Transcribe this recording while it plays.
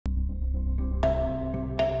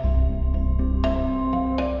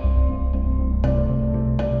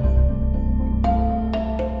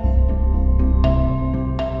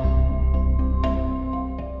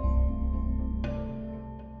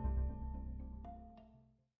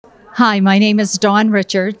Hi, my name is Dawn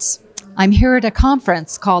Richards. I'm here at a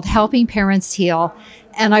conference called Helping Parents Heal,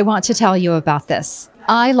 and I want to tell you about this.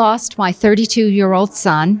 I lost my 32-year-old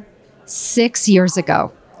son 6 years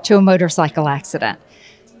ago to a motorcycle accident.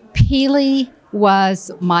 Peely was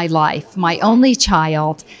my life, my only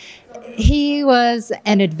child. He was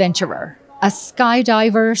an adventurer, a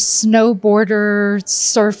skydiver, snowboarder,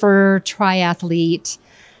 surfer, triathlete,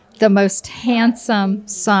 the most handsome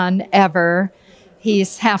son ever.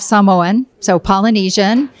 He's half Samoan, so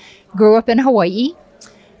Polynesian, grew up in Hawaii.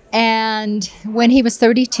 And when he was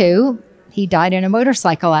 32, he died in a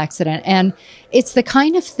motorcycle accident. And it's the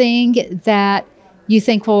kind of thing that you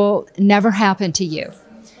think will never happen to you.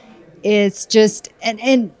 It's just,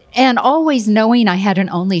 and always knowing I had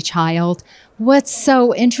an only child, what's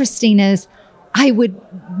so interesting is I would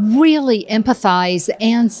really empathize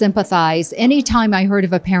and sympathize anytime I heard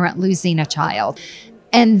of a parent losing a child.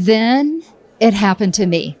 And then it happened to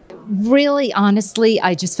me. Really, honestly,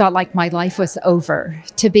 I just felt like my life was over.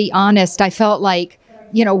 To be honest, I felt like,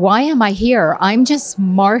 why am I here? I'm just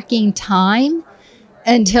marking time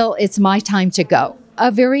until it's my time to go.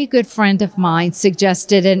 A very good friend of mine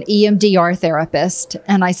suggested an EMDR therapist,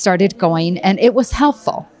 and I started going, and it was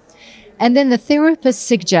helpful. And then the therapist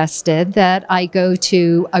suggested that I go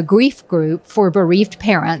to a grief group for bereaved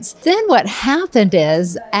parents. Then what happened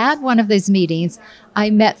is, at one of those meetings,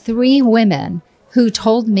 I met 3 women who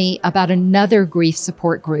told me about another grief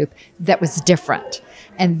support group that was different.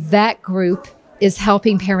 And that group is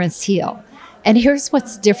Helping Parents Heal. And here's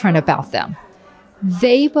what's different about them.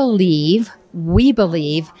 We believe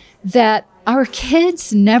that our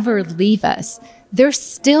kids never leave us. They're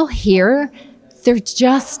still here. They're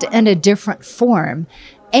just in a different form,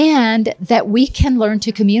 and that we can learn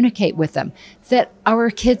to communicate with them, that our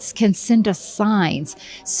kids can send us signs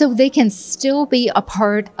so they can still be a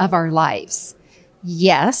part of our lives.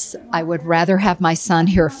 Yes, I would rather have my son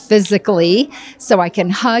here physically so I can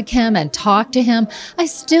hug him and talk to him. I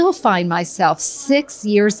still find myself 6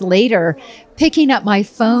 years later picking up my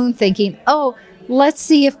phone thinking, oh, let's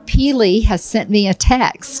see if Peely has sent me a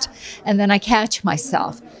text. And then I catch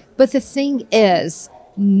myself. But the thing is,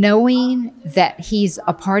 knowing that he's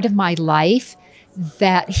a part of my life,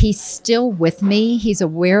 that he's still with me, he's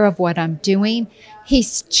aware of what I'm doing,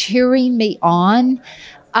 he's cheering me on.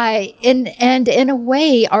 And in a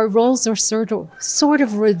way, our roles are sort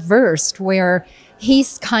of reversed, where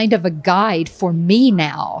he's kind of a guide for me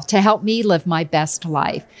now to help me live my best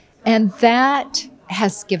life. And that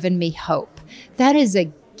has given me hope. That is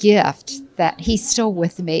a gift that he's still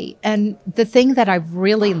with me. And the thing that I've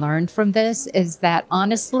really learned from this is that,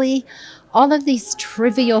 honestly, all of these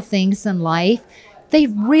trivial things in life, they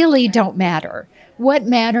really don't matter. What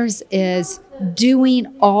matters is doing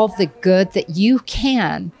all the good that you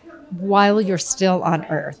can while you're still on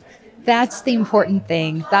earth. That's the important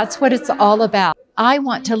thing. That's what it's all about. I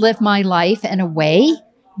want to live my life in a way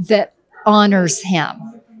that honors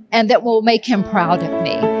him and that will make him proud of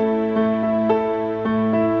me.